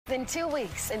In 2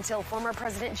 weeks until former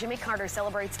President Jimmy Carter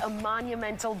celebrates a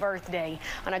monumental birthday.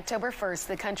 On October 1st,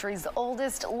 the country's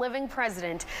oldest living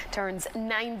president turns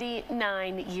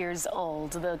 99 years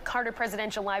old. The Carter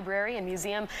Presidential Library and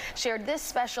Museum shared this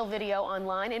special video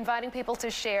online, inviting people to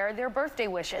share their birthday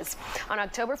wishes. On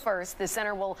October 1st, the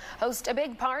center will host a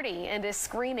big party and a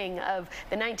screening of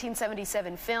the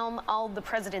 1977 film, All the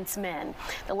President's Men.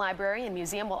 The library and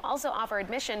museum will also offer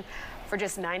admission for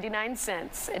just 99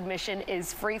 cents. Admission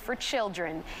is free for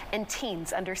children and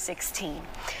teens under 16.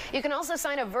 You can also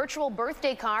sign a virtual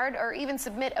birthday card or even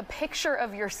submit a picture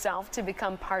of yourself to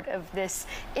become part of this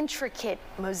intricate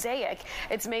mosaic.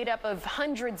 It's made up of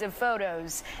hundreds of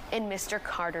photos in Mr.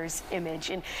 Carter's image.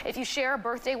 And if you share a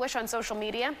birthday wish on social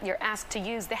media, you're asked to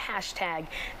use the hashtag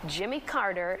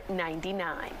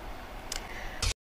JimmyCarter99.